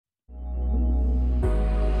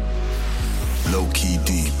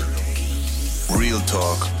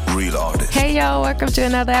talk, real artists. Hey y'all, welcome to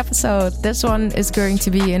another episode. This one is going to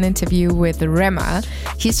be an interview with Rema.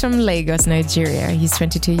 He's from Lagos, Nigeria. He's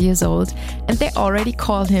 22 years old, and they already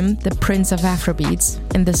called him the Prince of Afrobeats,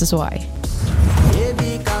 and this is why.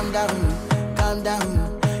 Baby, calm down, calm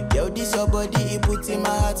down. Yo, this your body, it puts in my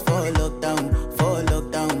heart for lockdown, oh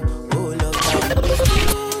lockdown.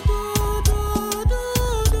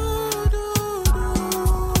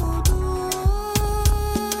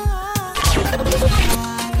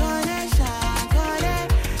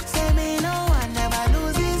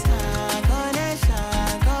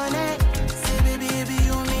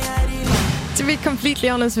 To be completely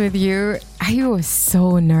honest with you, I was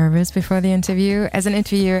so nervous before the interview. As an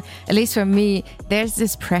interviewer, at least for me, there's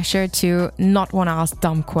this pressure to not want to ask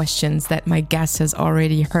dumb questions that my guest has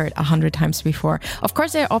already heard 100 times before. Of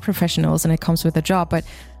course, they're all professionals and it comes with a job, but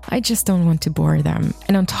I just don't want to bore them.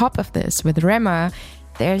 And on top of this, with Rema,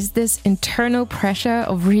 there's this internal pressure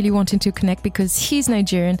of really wanting to connect because he's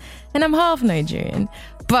Nigerian and I'm half Nigerian.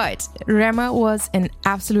 But Rema was an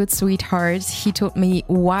absolute sweetheart. He told me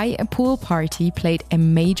why a pool party played a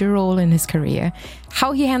major role in his career,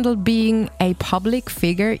 how he handled being a public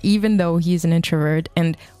figure even though he's an introvert,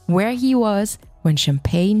 and where he was when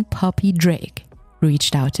Champagne Puppy Drake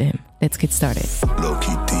reached out to him. Let's get started.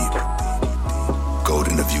 Lowkey Deep. Gold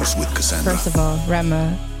interviews with Cassandra. First of all,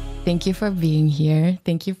 Rema, thank you for being here.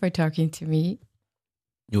 Thank you for talking to me.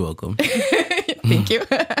 You're welcome. Thank you.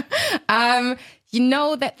 You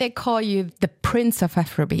know that they call you the Prince of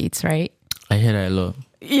Afrobeats, right? I hear that a lot.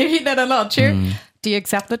 You hear that a lot, true? Do you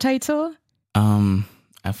accept the title?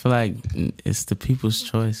 I feel like it's the people's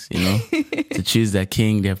choice, you know, to choose their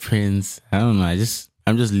king, their prince. I don't know.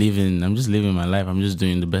 I'm just living my life. I'm just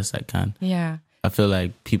doing the best I can. Yeah. I feel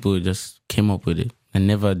like people just came up with it. I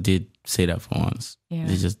never did say that for once. Yeah.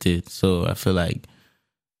 They just did. So I feel like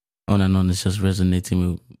on and on, it's just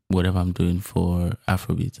resonating with whatever I'm doing for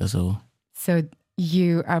Afrobeats. That's all. So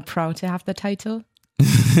you are proud to have the title?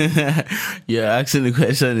 You're asking the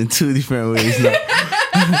question in two different ways now.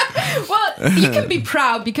 Well, you can be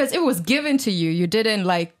proud because it was given to you. You didn't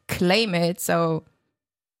claim it. So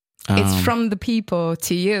it's from the people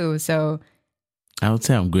to you. So I would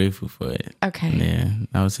say I'm grateful for it. okay. Yeah,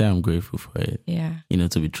 I would say I'm grateful for it. Yeah. You know,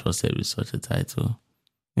 to be trusted with such a title.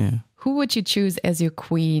 Yeah. Who would you choose as your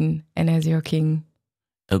queen and as your king?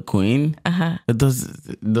 A queen? Uh-huh. Does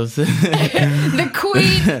the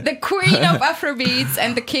queen of Afrobeats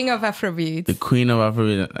and the king of Afrobeats. the queen of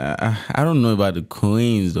Afrobeat? I don't know about the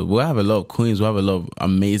queens though. We have a lot of queens. We have a lot of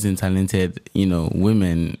amazing, talented,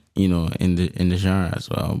 women, in the genre as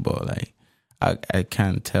well. But I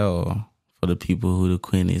can't tell for the people who the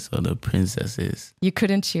queen is or the princess is. You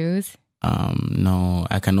couldn't choose? No,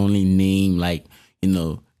 I can only name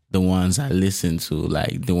the ones I listen to,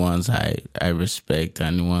 the ones I respect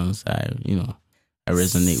and the ones I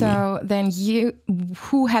resonate with. So then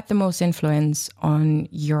who had the most influence on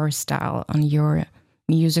your style, on your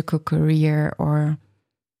musical career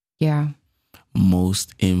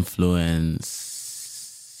Most influence.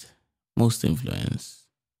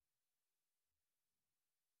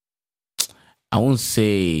 I won't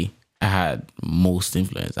say I had most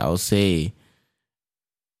influence. I would say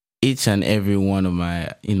each and every one of my,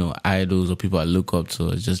 idols or people I look up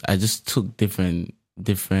to, I just took different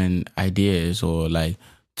ideas or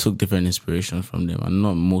took different inspirations from them. And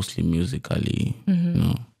not mostly musically,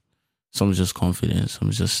 Some is just confidence, some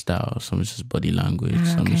is just style, some is just body language,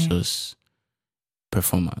 some is just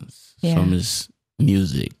performance, some is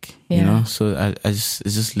music, So it's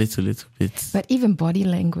just little bits. But even body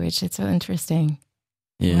language, it's so interesting.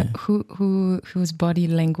 Yeah. Whose body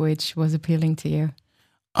language was appealing to you?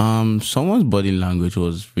 Someone's body language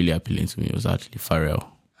was really appealing to me. It was actually Pharrell.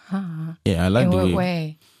 Huh. Yeah, I like In the what way.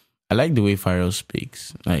 way? I like the way Pharrell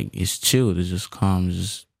speaks. He's chilled. It's just calm. He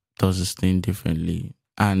just does his thing differently,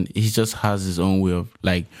 and he just has his own way of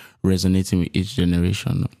resonating with each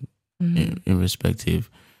generation, in respective.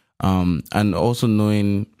 And also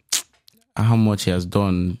knowing how much he has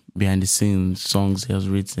done behind the scenes, songs he has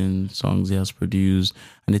written, songs he has produced,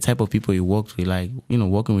 and the type of people he worked with.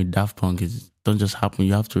 Working with Daft Punk don't just happen.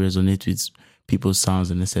 You have to resonate with people's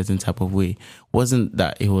sounds in a certain type of way. Wasn't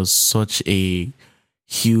that it was such a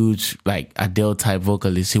huge Adele type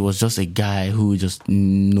vocalist? He was just a guy who just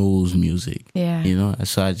knows music. Yeah.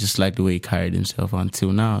 So I just like the way he carried himself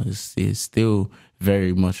until now. It's still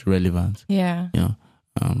very much relevant. Yeah. Yeah.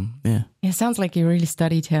 It sounds like you really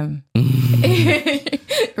studied him.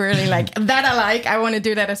 Really that I want to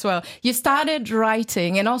do that as well. You started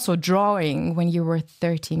writing and also drawing when you were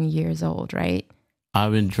 13 years old, right?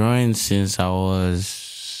 I've been drawing since I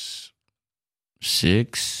was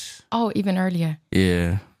 6. Oh, even earlier.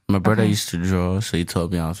 Yeah. My brother Okay. used to draw, so he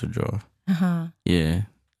taught me how to draw. Yeah.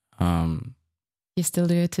 You still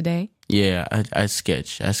do it today? Yeah, I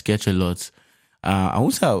sketch. I sketch a lot. I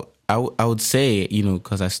would say,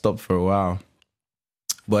 because I stopped for a while.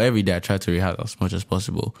 But every day I try to rehearse as much as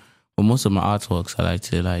possible. But most of my artworks, I like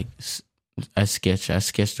to I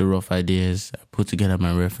sketch the rough ideas. I put together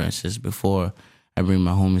my references before I bring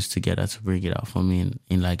my homies together to bring it out for me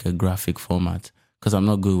in like a graphic format. Because I'm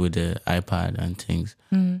not good with the iPad and things.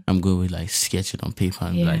 I'm good with like sketching on paper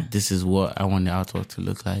and like, this is what I want the artwork to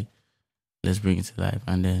look like. Let's bring it to life.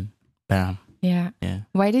 And then, bam. Yeah. Yeah.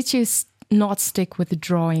 Why did you not stick with the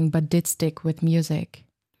drawing but did stick with music?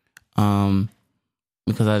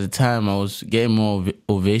 Because at the time I was getting more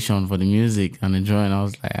ovation for the music and the drawing. I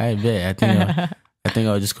was like, I bet. I think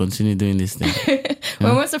I'll just continue doing this thing.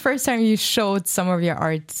 When was the first time you showed some of your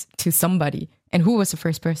art to somebody? And who was the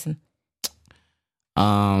first person?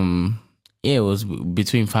 Yeah, it was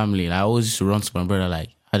between family. I always used to run to my brother like,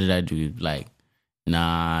 how did I do it? Like,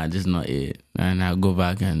 nah, this is not it. And I'll go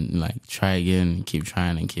back and like try again and keep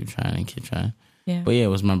trying and keep trying and keep trying. Yeah. But yeah, it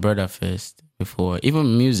was my brother first before.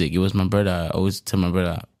 Even music, it was my brother. I always tell my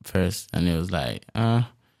brother first. And it was like, And,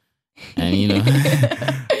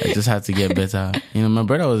 I just had to get better. My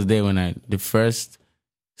brother was there when the first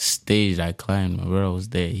stage I climbed, my brother was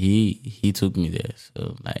there. He took me there.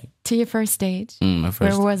 So like. To your first stage? My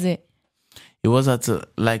first. Where was it? It was at a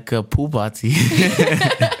pool party.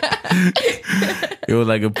 It was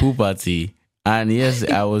like a pool party. And yes,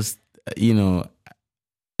 I was, yeah.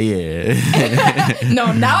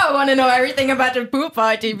 No, now I want to know everything about the pool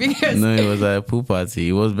party because... No, it was a pool party.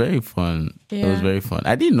 It was very fun. Yeah. It was very fun.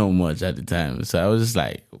 I didn't know much at the time. So I was just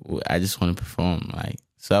like, I just want to perform.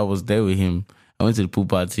 So I was there with him. I went to the pool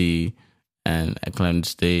party and I climbed the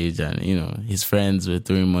stage and, his friends were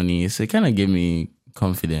throwing money. So it kind of gave me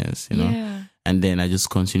confidence, Yeah. And then I just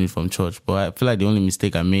continued from church. But I feel like the only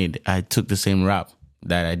mistake I made, I took the same rap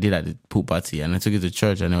that I did at the pool party and I took it to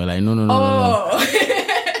church and they were like, no.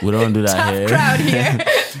 We don't do that Tough here. crowd here.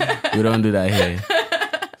 We don't do that here.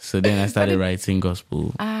 So then I started writing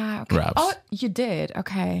gospel Okay. raps. Oh, you did?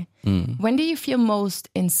 Okay. When do you feel most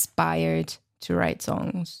inspired to write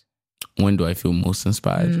songs? When do I feel most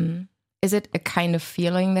inspired? Is it a kind of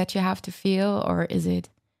feeling that you have to feel or is it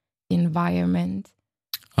the environment?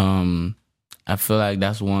 I feel like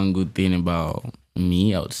that's one good thing about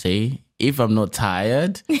me, I would say. If I'm not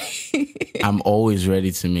tired, I'm always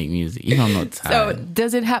ready to make music. If I'm not tired. So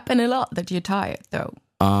does it happen a lot that you're tired though?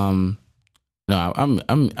 No, I'm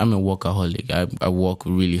a workaholic. I work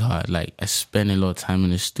really hard. Like I spend a lot of time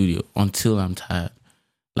in the studio until I'm tired.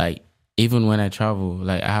 Like even when I travel,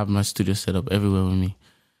 like I have my studio set up everywhere with me.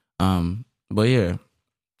 But yeah,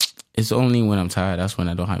 it's only when I'm tired, that's when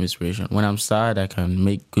I don't have inspiration. When I'm sad, I can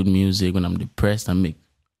make good music. When I'm depressed, I make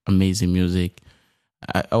amazing music.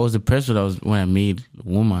 I was depressed when I made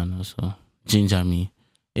Woman also. Ginger Me.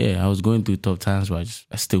 Yeah, I was going through tough times, but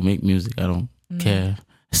I still make music. I don't care.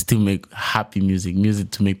 I still make happy music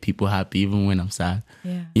to make people happy even when I'm sad.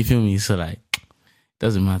 Yeah. You feel me? So like,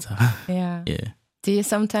 doesn't matter. Yeah. Yeah. Do you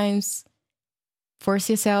sometimes force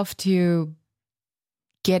yourself to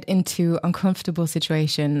get into uncomfortable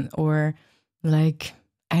situation or like,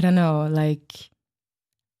 I don't know, like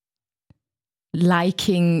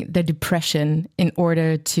liking the depression in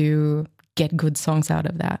order to get good songs out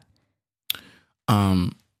of that?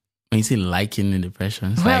 When you say liking the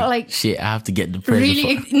depression, it's Well, like shit, I have to get depressed.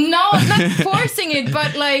 really, no, not forcing it,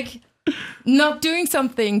 but like not doing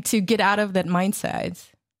something to get out of that mindset.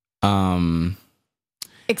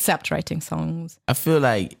 Except writing songs. I feel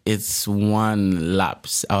like it's one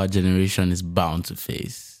lapse our generation is bound to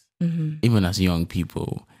face. Even as young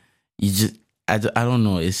people, I don't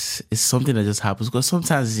know. It's something that just happens because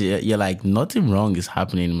sometimes you're like, nothing wrong is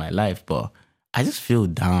happening in my life, but I just feel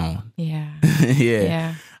down. Yeah.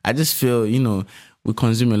 Yeah. I just feel, we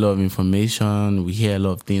consume a lot of information. We hear a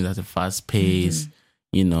lot of things at a fast pace.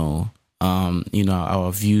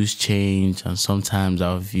 Our views change, and sometimes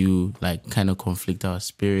our view like kind of conflict our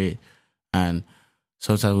spirit, and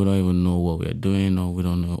sometimes we don't even know what we're doing, or we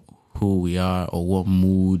don't know who we are, or what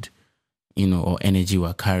mood, or energy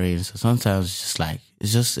we're carrying. So sometimes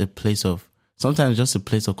it's just a place of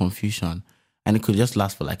confusion, and it could just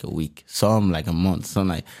last for like a week, some like a month, some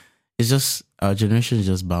like it's just our generation is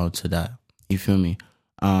just bound to that. You feel me?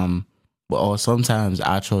 Or sometimes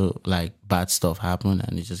actual like bad stuff happen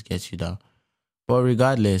and it just gets you down. But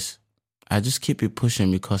regardless, I just keep it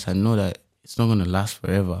pushing because I know that it's not gonna last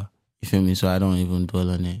forever. You feel me? So I don't even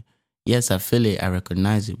dwell on it. Yes, I feel it, I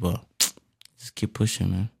recognize it, but just keep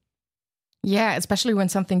pushing, man. Yeah, especially when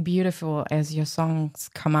something beautiful as your songs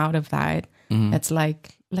come out of that. It's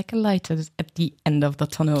like a light at the end of the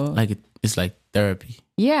tunnel. Like it's like therapy.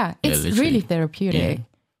 Yeah, it's literally. really therapeutic. Yeah.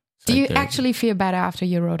 Do you therapy. actually feel better after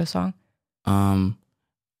you wrote a song?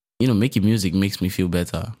 Making music makes me feel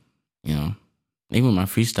better. Even my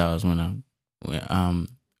freestyles when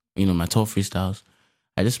my tour freestyles,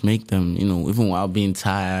 I just make them, even while being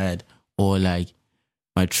tired or like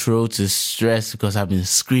my throat is stressed because I've been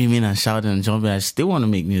screaming and shouting and jumping. I still want to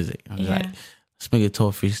make music. I'm like, let's make a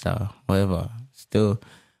tour freestyle, whatever. Still,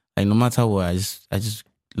 like no matter what, I just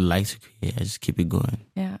like to create. I just keep it going.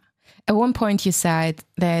 Yeah. At one point, you said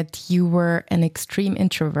that you were an extreme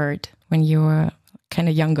introvert when you were kind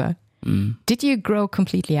of younger. Did you grow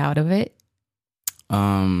completely out of it?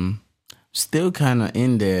 Still kind of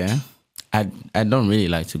in there. I don't really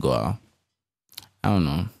like to go out. I don't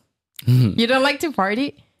know. You don't like to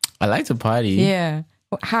party? I like to party. Yeah.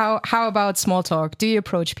 How about small talk? Do you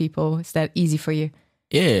approach people? Is that easy for you?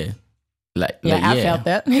 Yeah. I felt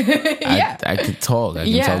that. Yeah. I could talk. I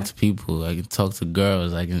can talk to people. I can talk to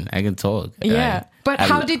girls. I can talk. Yeah. But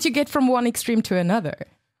how did you get from one extreme to another?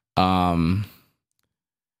 I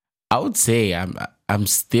would say I'm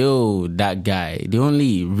still that guy. The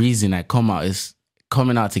only reason I come out is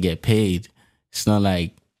coming out to get paid. It's not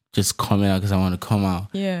like just coming out because I want to come out.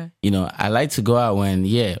 Yeah. I like to go out when,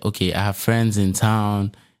 I have friends in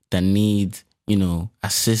town that need,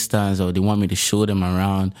 assistance or they want me to show them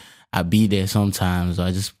around. I'll be there sometimes, or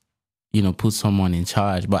I just, put someone in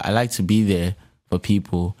charge. But I like to be there for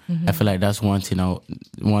people. I feel like that's one thing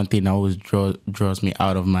that always draws me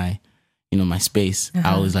out of my, my space.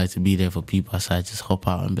 I always like to be there for people. So I just hop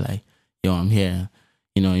out and be like, yo, I'm here.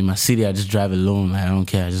 In my city, I just drive alone. Like, I don't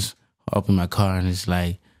care. I just hop in my car and it's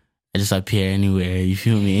like, I just appear anywhere. You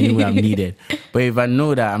feel me? Anywhere I'm needed. But if I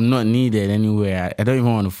know that I'm not needed anywhere, I don't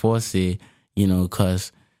even want to force it,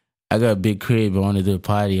 because I got a big crib. I want to do a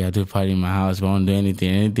party. I do a party in my house. If I want to do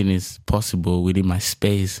anything is possible within my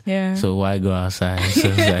space. Yeah. So why go outside? So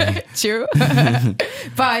it's like, true.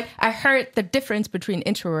 But I heard the difference between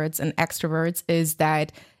introverts and extroverts is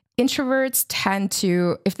that introverts tend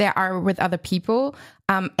to, if they are with other people,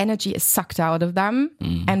 energy is sucked out of them.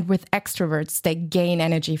 And with extroverts, they gain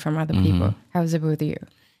energy from other people. How's it with you?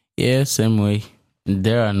 Yeah, same way.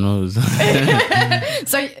 There are no's.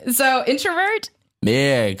 So introvert?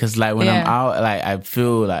 Yeah, because like when I'm out, like I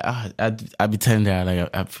feel like I be telling that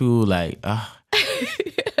like I feel like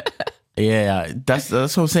that's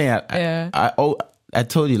what I'm saying. I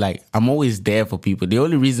told you like I'm always there for people. The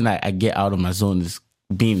only reason I get out of my zone is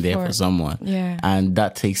being there for someone. Yeah, and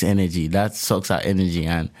that takes energy. That sucks out energy.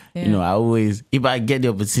 And I always, if I get the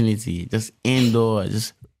opportunity, just indoor,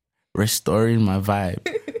 just restoring my vibe.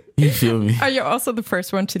 You feel me? Are you also the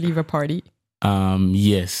first one to leave a party?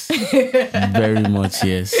 Yes. Very much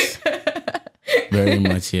yes. Very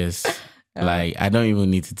much yes. Like, I don't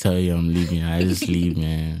even need to tell you I'm leaving. I just leave,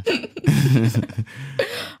 man.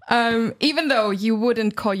 Even though you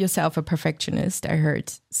wouldn't call yourself a perfectionist, I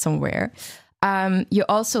heard somewhere, you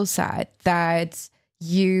also said that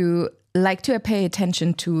you like to pay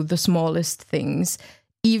attention to the smallest things,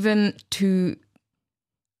 even to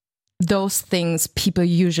those things people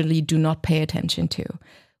usually do not pay attention to.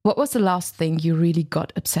 What was the last thing you really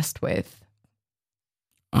got obsessed with?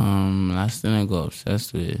 Last thing I got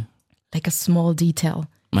obsessed with. Like a small detail.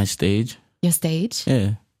 My stage. Your stage?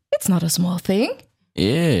 Yeah. It's not a small thing.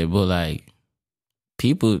 Yeah, but like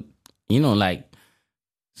people, like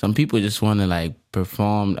some people just want to like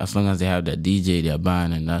perform as long as they have their DJ, their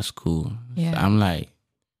band, and that's cool. Yeah. So I'm like,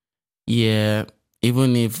 yeah,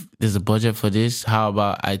 even if there's a budget for this, how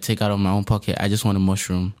about I take out of my own pocket? I just want a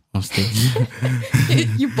mushroom on stage.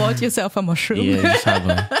 You bought yourself a mushroom? Yeah,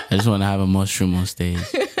 I just want to have a mushroom on stage.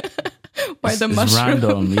 Why the mushroom? It's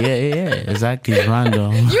random. Yeah, exactly. It's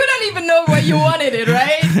random. You don't even know where you wanted it,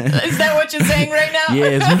 right? Is that what you're saying right now?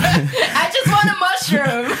 Yeah, I just want a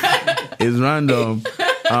mushroom. It's random.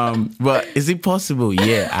 But is it possible?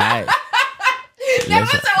 Yeah, that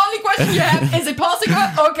was the only question you have. Is it possible?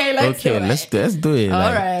 Okay, let's do it. Let's do it.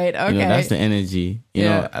 All right, okay. That's the energy. You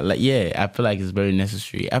know, I feel like it's very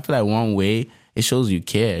necessary. I feel like one way, it shows you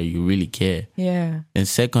care. You really care. Yeah. And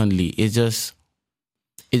secondly, it just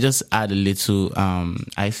add a little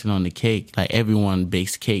icing on the cake. Like everyone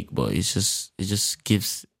bakes cake, but it just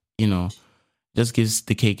gives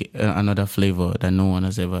the cake another flavor that no one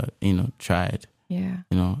has ever tried. Yeah.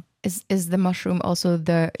 Is the mushroom also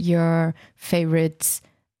your favorite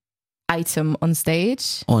item on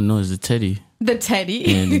stage? Oh no, it's the teddy. The teddy?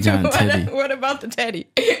 Yeah, the giant teddy. What about the teddy?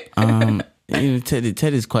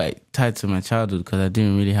 Teddy's quite tied to my childhood because I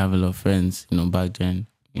didn't really have a lot of friends, back then.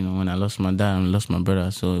 when I lost my dad and lost my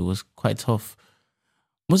brother. So it was quite tough.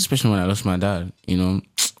 Most especially when I lost my dad,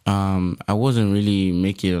 I wasn't really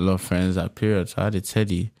making a lot of friends at period. So I had a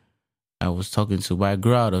teddy I was talking to, but I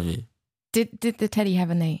grew out of it. Did the teddy have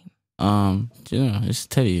a name? It's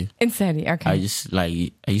Teddy. It's Teddy, okay. I used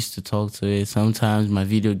to talk to it. Sometimes my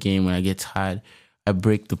video game, when I get tired, I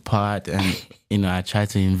break the part and, I try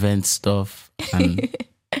to invent stuff. And,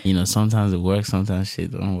 sometimes it works, sometimes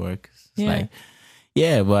shit don't work. It's but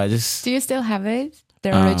I just... Do you still have it?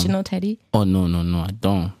 The original Teddy? Oh, no, I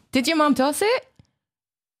don't. Did your mom toss it?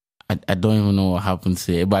 I don't even know what happened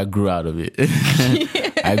to it, but I grew out of it.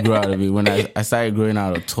 I grew out of it when I started growing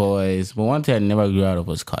out of toys. But one thing I never grew out of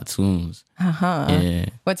was cartoons. Yeah.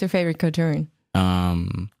 What's your favorite cartoon? Rick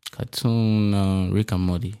and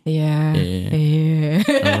Morty. Yeah. Okay.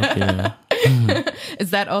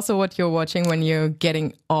 Is that also what you're watching when you're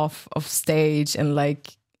getting off of stage and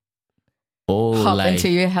hop into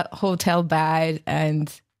your hotel bed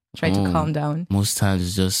and try to calm down? Most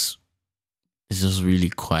times it's just really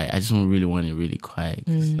quiet. I just don't really want it really quiet.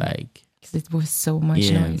 Because it was so much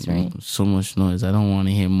noise, right? So much noise. I don't want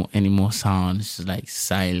to hear any more sound. It's just like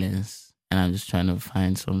silence. And I'm just trying to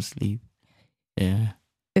find some sleep. Yeah.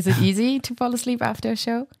 Is it easy to fall asleep after a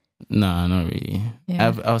show? No, not really.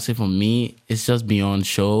 Yeah. I would say for me, it's just beyond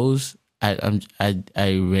shows. I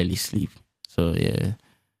rarely sleep. So yeah.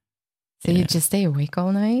 So you just stay awake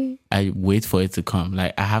all night? I wait for it to come.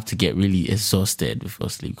 I have to get really exhausted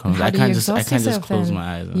before sleep comes. I can't just close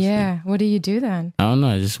my eyes. And sleep. What do you do then? I don't know.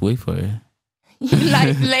 I just wait for it. You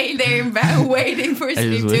lay there in bed waiting for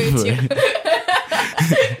sleep to hit you.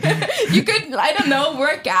 You could, I don't know,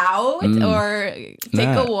 work out or take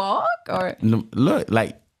a walk or... No, look,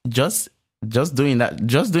 just doing that,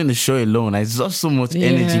 just doing the show alone, I exhaust so much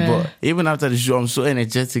energy. But even after the show, I'm so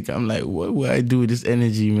energetic. I'm like, what will I do with this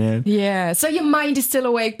energy, man? Yeah. So your mind is still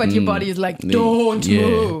awake, but your body is like, don't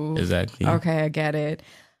move. Exactly. Okay, I get it.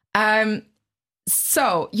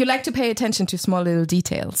 So you like to pay attention to small little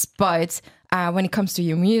details, but when it comes to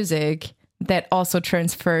your music, that also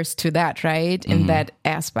transfers to that, right? In that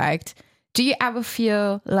aspect. Do you ever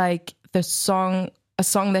feel like a song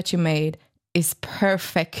that you made is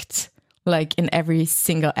perfect, in every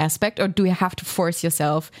single aspect? Or do you have to force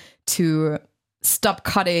yourself to stop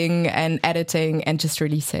cutting and editing and just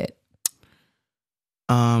release it?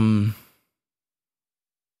 There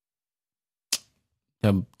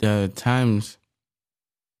are times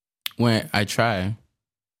when I try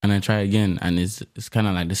and I try again, and it's kind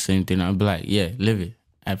of like the same thing. I'll be like, yeah, live it.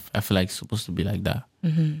 I feel like it's supposed to be like that.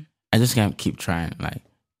 Mm-hmm. I just can't keep trying.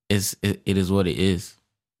 It is what it is,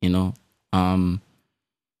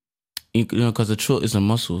 because the throat is a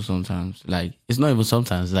muscle sometimes. It's not even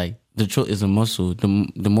sometimes. The throat is a muscle.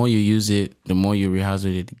 The more you use it, the more you rehearse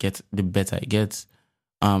it, the better it gets.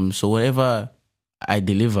 So whatever I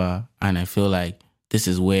deliver, and I feel like this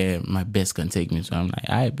is where my best can take me. So I'm like,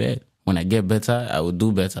 I bet when I get better, I will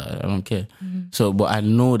do better. I don't care. Mm-hmm. So, but I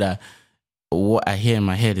know that what I hear in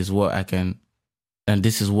my head is what I can, and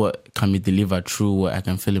this is what can be delivered through what I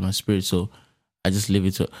can feel in my spirit. So I just leave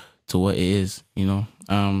it to what it is, In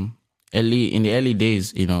the early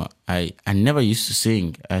days, I never used to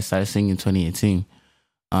sing. I started singing in 2018.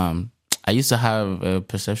 I used to have a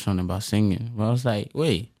perception about singing, but I was like,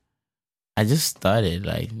 wait, I just started.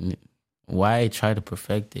 Why try to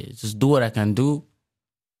perfect it? Just do what I can do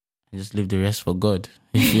and just leave the rest for God.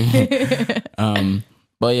 But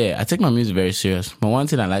yeah, I take my music very serious. But one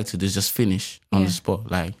thing I like to do is just finish on the spot.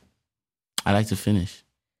 I like to finish.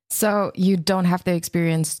 So you don't have the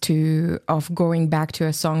experience of going back to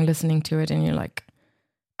a song, listening to it, and you're like,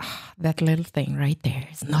 that little thing right there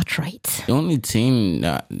is not right. The only thing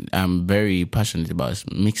that I'm very passionate about is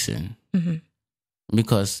mixing. Mm-hmm.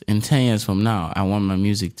 Because in 10 years from now, I want my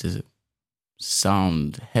music to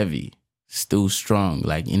sound heavy, still strong,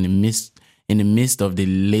 in the midst of the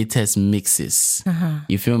latest mixes. Uh-huh.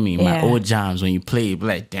 You feel me? My old jams, when you play it, be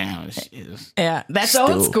like, damn, that's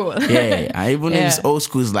old school. Even if it's old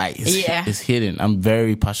school, it's hidden. I'm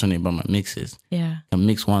very passionate about my mixes. Yeah. I can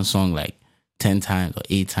mix one song 10 times or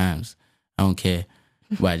 8 times. I don't care.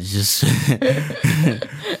 But just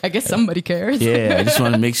I guess somebody cares. I just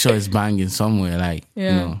want to make sure it's banging somewhere.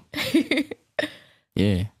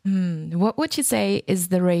 Yeah. What would you say is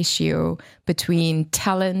the ratio between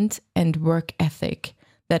talent and work ethic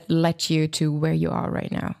that led you to where you are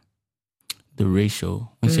right now? The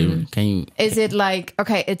ratio. Can you? Is it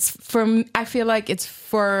it's from? I feel like it's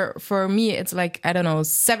for me. It's I don't know,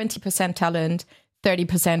 70% talent,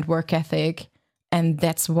 30% work ethic, and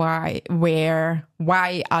that's why I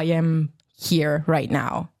am here right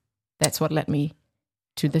now. That's what led me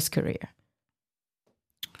to this career.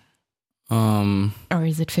 Or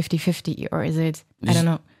is it 50-50? Or is it, I don't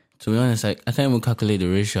know. To be honest, I can't even calculate the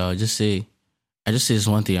ratio. I just say it's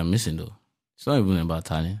one thing I'm missing though. It's not even about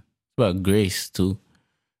talent. It's about grace too.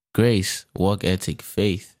 Grace, work ethic,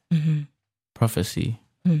 faith, prophecy.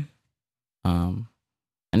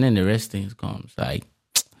 And then the rest things comes. Like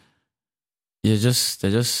they're just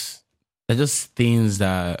things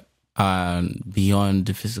that are beyond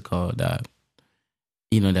the physical that,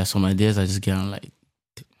 there's some ideas I just get on like,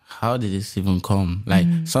 how did this even come? Like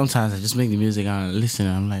sometimes I just make the music and I listen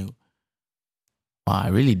and I'm like, wow, I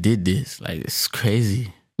really did this. Like it's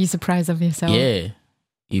crazy. You surprised of yourself? Yeah.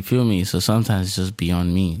 You feel me? So sometimes it's just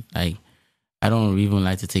beyond me. Like I don't even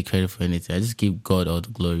like to take credit for anything. I just give God all the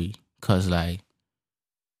glory. Cause like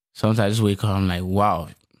sometimes I just wake up, I'm like, wow,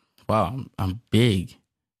 I'm big,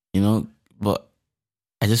 but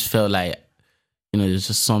I just felt like, there's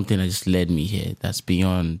just something that just led me here that's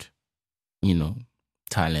beyond,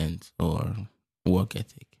 talent or work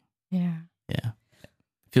ethic. Yeah. Yeah.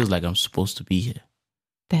 Feels like I'm supposed to be here.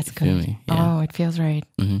 That's You good. feel me? Yeah. Oh, it feels right.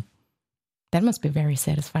 That must be very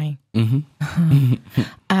satisfying.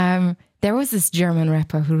 There was this German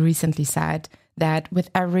rapper who recently said that with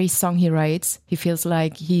every song he writes, he feels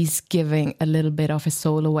like he's giving a little bit of his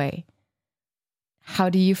soul away. How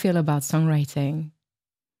do you feel about songwriting?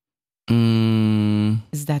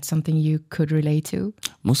 Is that something you could relate to?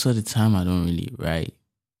 Most of the time, I don't really write.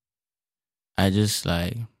 I just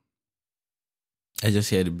hear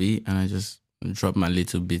the beat and I just drop my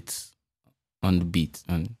little bits on the beat.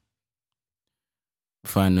 And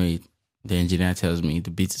before I know it, the engineer tells me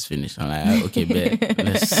the beat is finished. I'm like, okay, bet.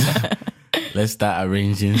 Let's start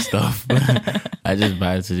arranging stuff. I just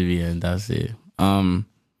vibe to the beat and that's it. But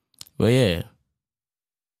yeah,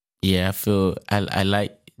 I feel I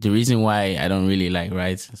like the reason why I don't really like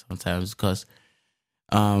writing sometimes because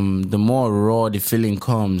the more raw the feeling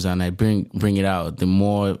comes and I bring it out, the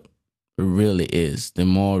more real it is, the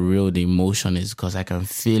more real the emotion is because I can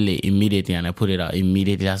feel it immediately and I put it out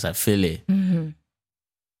immediately as I feel it. You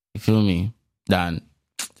feel me? Than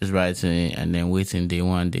just writing it and then waiting day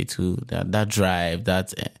one, day two. That drive,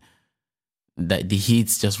 that the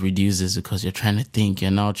heat just reduces because you're trying to think.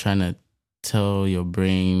 You're now trying to tell your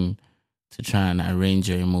brain to try and arrange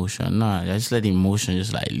your emotion. No, I just let the emotion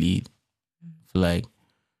just like lead. I feel like,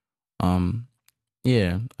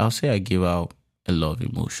 I'll say I give out a lot of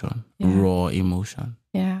emotion, raw emotion.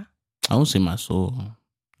 Yeah. I won't say my soul.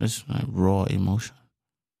 It's my raw emotion.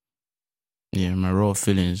 Yeah, my raw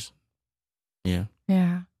feelings. Yeah.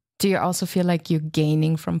 Yeah. Do you also feel like you're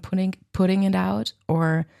gaining from putting it out,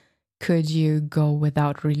 or could you go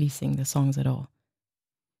without releasing the songs at all?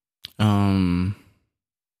 I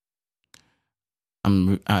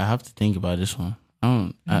have to think about this one.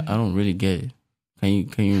 I don't really get it. Can you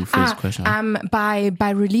rephrase the question?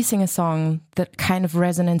 By releasing a song, the kind of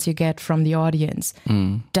resonance you get from the audience,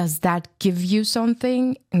 does that give you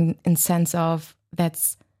something in sense of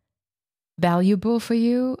that's valuable for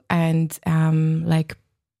you and like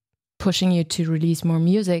pushing you to release more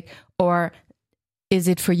music, or is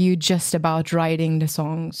it for you just about writing the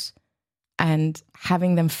songs and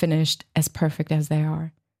having them finished as perfect as they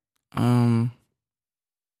are?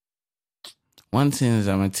 One thing is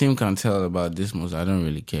that my team can tell about this most. I don't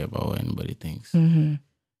really care about what anybody thinks. I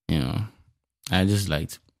just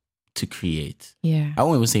like to create. Yeah. I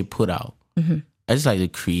won't even say put out. I just like to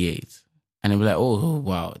create. And they'll be like, oh,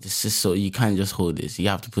 wow, this is so, you can't just hold this. You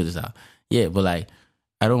have to put this out. Yeah, but like,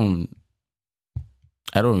 I don't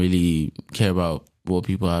really care about what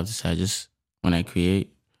people have to say. I just, when I create,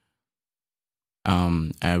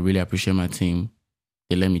 I really appreciate my team.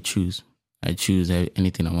 They let me choose. I choose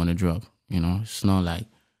anything I want to drop. It's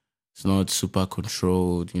not super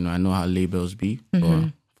controlled. I know how labels be.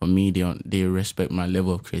 But for me, they respect my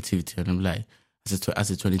level of creativity. And I'm like, as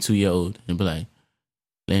a 22-year-old, they'll be like,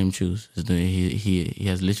 let him choose. He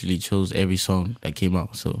has literally chose every song that came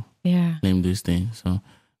out. So let him do his thing. So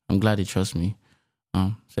I'm glad he trusts me.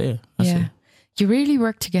 That's it. You really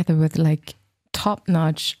work together with like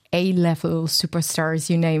top-notch A-level superstars,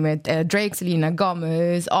 you name it. Drake, Selena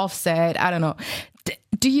Gomez, Offset, I don't know.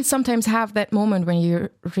 Do you sometimes have that moment when you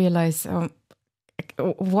realize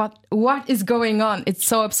what is going on? It's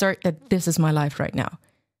so absurd that this is my life right now.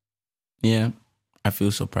 Yeah, I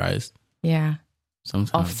feel surprised. Yeah.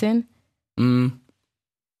 Sometimes. Often?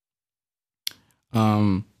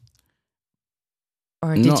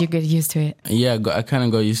 Or did you get used to it? Yeah, I kind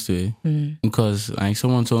of got used to it. Because like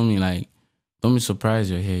someone told me like, don't be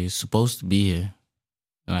surprised you're here. You're supposed to be here.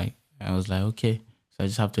 Like, I was like, okay. So I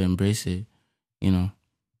just have to embrace it, there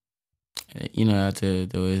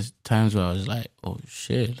was times where I was like, oh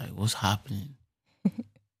shit, like what's happening?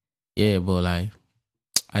 Yeah, but like,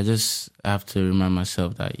 I just have to remind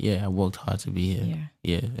myself that, I worked hard to be here.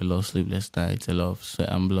 Yeah, a lot of sleepless nights, a lot of sweat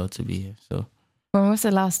and blood to be here. So, when was the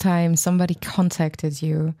last time somebody contacted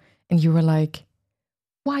you and you were like,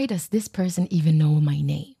 why does this person even know my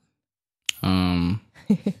name?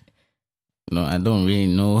 No, I don't really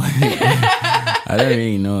know. I don't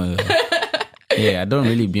really know. I don't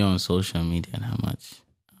really be on social media that much.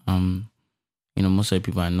 Most of the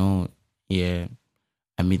people I know,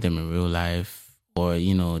 I meet them in real life, or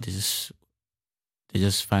they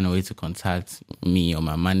just find a way to contact me or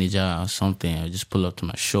my manager or something. I just pull up to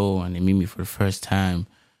my show and they meet me for the first time.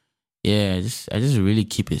 Yeah, I just really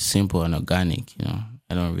keep it simple and organic.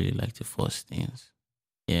 I don't really like to force things.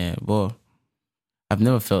 Yeah, but I've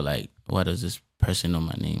never felt like, why does this person know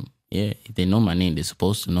my name? Yeah, if they know my name, they're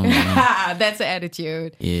supposed to know my name. That's the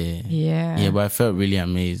attitude. Yeah, but I felt really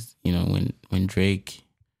amazed. When Drake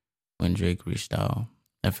reached out,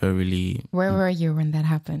 I felt really. Where were you when that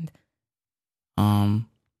happened? I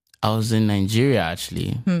was in Nigeria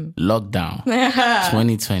actually. Lockdown,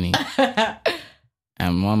 2020.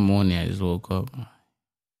 And one morning I just woke up.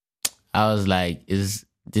 I was like,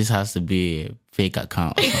 this has to be a fake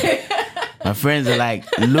account. My friends are like,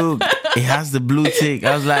 look, it has the blue tick.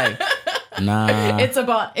 I was like, nah. It's a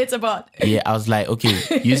bot. Yeah, I was like,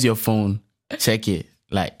 okay, use your phone, check it.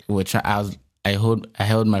 Like I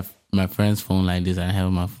held my friend's phone like this, and I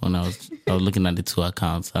held my phone. I was looking at the two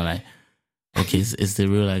accounts. I'm like, okay, it's the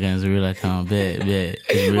real account. It's the real account. Bet.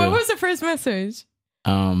 It's real. What was the first message?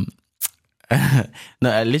 No,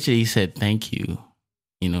 I literally said thank you.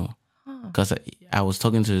 Because I was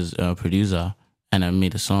talking to his producer, and I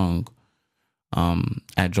made a song.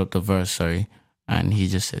 I dropped a verse, and he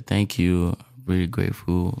just said thank you, really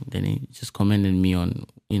grateful. Then he just commended me on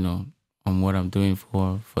on what I'm doing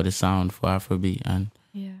for the sound, for Afrobeat, and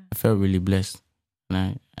I felt really blessed.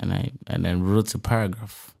 And I wrote a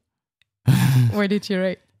paragraph. What did you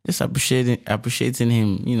write? Just appreciating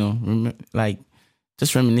him,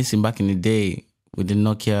 just reminiscing back in the day with the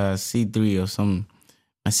Nokia C3 or something.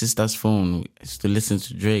 My sister's phone, used to listen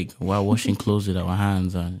to Drake while washing clothes with our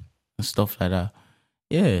hands and stuff like that.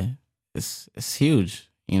 Yeah, it's huge,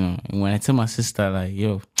 And when I tell my sister, like,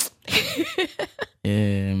 yo,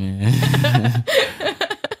 yeah, man.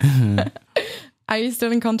 Are you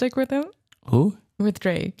still in contact with him? Who? With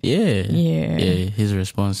Drake? Yeah, he's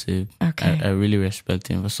responsive. Okay. I really respect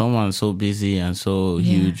him. For someone so busy and so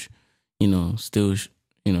huge, still,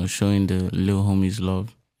 showing the little homies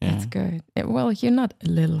love. Yeah. That's good. Well, you're not a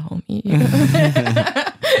little homie.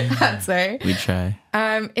 I'd say. We try.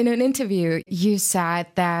 In an interview, you said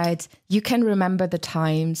that you can remember the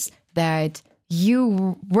times that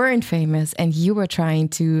you weren't famous and you were trying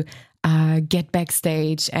to get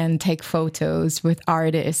backstage and take photos with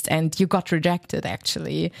artists, and you got rejected,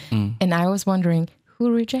 actually. And I was wondering,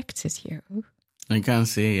 who rejected you? I can't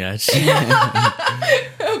say, actually.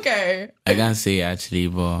 Okay. I can't say, actually,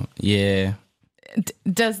 but yeah.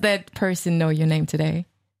 Does that person know your name today?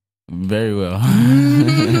 Very well.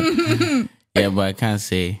 Yeah, but I can't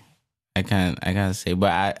say. I can't say.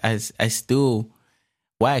 But I still,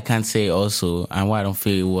 why I can't say also, and why I don't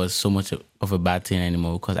feel it was so much of a bad thing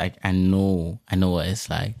anymore, because I know what it's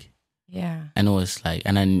like. Yeah. I know what it's like.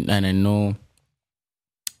 And I know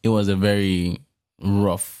it was a very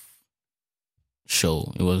rough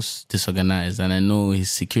show. It was disorganized. And I know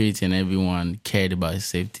his security and everyone cared about his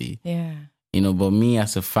safety. Yeah. But me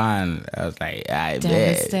as a fan, I was like, I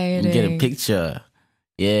bet get a picture.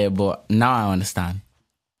 Yeah, but now I understand.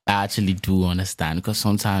 I actually do understand, because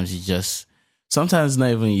sometimes sometimes it's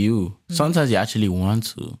not even you. Sometimes you actually want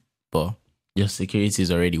to, but your security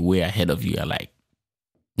is already way ahead of you. You're like,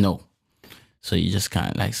 no. So you just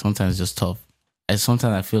can't, sometimes it's just tough. And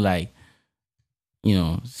sometimes I feel like,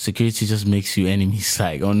 security just makes you enemies,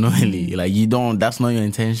 unknowingly. That's not your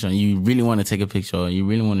intention. You really want to take a picture, you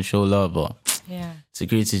really want to show love, but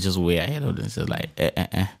security is just way ahead of them. So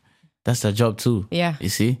that's their job too. Yeah. You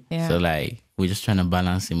see? Yeah. So we're just trying to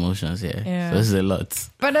balance emotions here. Yeah. So it's a lot.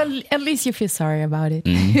 But at least you feel sorry about it.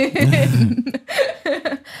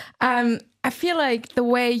 I feel like the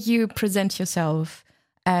way you present yourself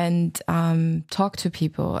and talk to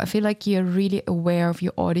people, I feel like you're really aware of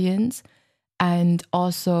your audience and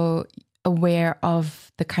also aware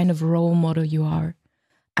of the kind of role model you are.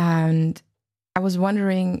 And I was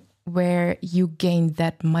wondering where you gained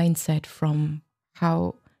that mindset from.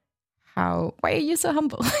 Why are you so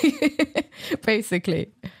humble?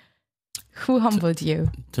 Basically. Who humbled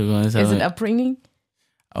you? To be honest, is it upbringing?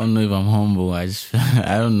 I don't know if I'm humble. I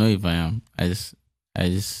don't know if I am. I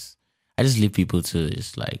just leave people to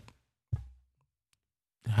just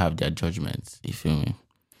have their judgments. You feel me?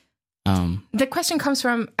 The question comes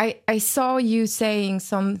from, I saw you saying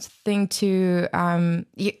something to,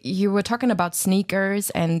 you were talking about sneakers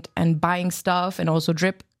and buying stuff and also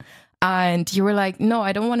drip. And you were like, no,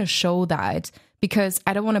 I don't want to show that because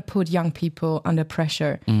I don't want to put young people under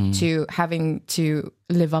pressure to having to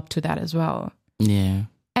live up to that as well. Yeah.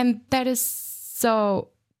 And that is so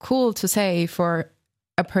cool to say for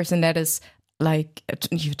a person that is like,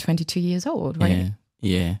 you're 22 years old, right?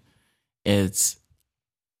 Yeah.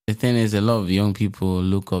 The thing is, a lot of young people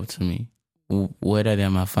look up to me, whether they're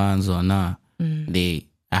my fans or not. I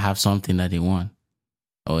have something that they want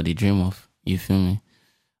or they dream of. You feel me?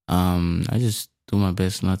 I just do my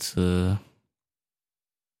best not to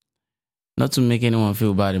make anyone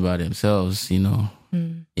feel bad about themselves. You know?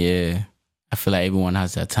 Yeah. I feel like everyone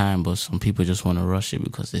has their time, but some people just want to rush it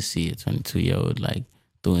because they see a 22-year-old like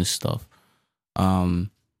doing stuff. But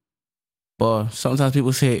sometimes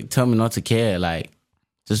people tell me not to care, like,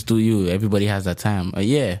 just do you. Everybody has that time.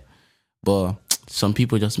 Yeah. But some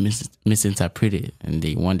people just misinterpret it and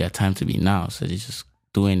they want their time to be now. So they just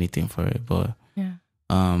do anything for it. But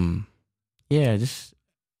I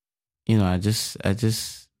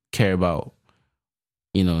just care about,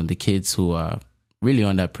 the kids who are really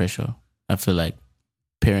under pressure. I feel like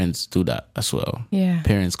parents do that as well. Yeah.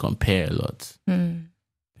 Parents compare a lot.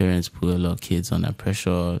 Parents put a lot of kids under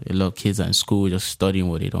pressure. A lot of kids are in school just studying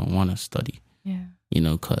what they don't want to study. Yeah.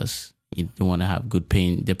 Because they want to have good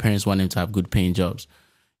paying. Their parents want them to have good paying jobs.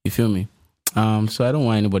 You feel me? So I don't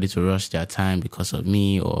want anybody to rush their time because of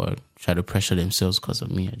me or try to pressure themselves because of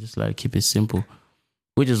me. I just like to keep it simple,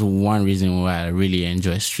 which is one reason why I really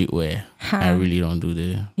enjoy streetwear. I really don't do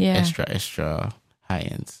the extra high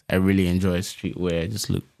ends. I really enjoy streetwear. Just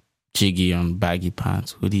look jiggy on baggy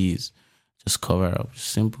pants, hoodies, just cover up, just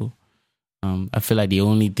simple. I feel like the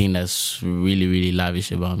only thing that's really, really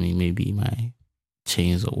lavish about me may be my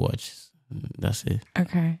chains or watches. That's it.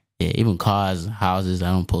 Okay. Yeah, even cars, houses,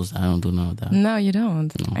 I don't post. I don't do none of that. No, you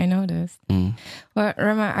don't. No. I noticed. Well,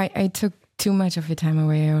 Rema, I took too much of your time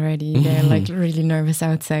away already. They're like really nervous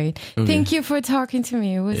outside. Okay. Thank you for talking to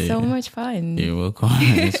me. It was so much fun. You're welcome.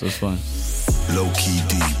 This was fun. Lowkey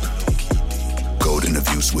Deep. Gold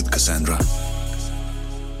interviews with Cassandra.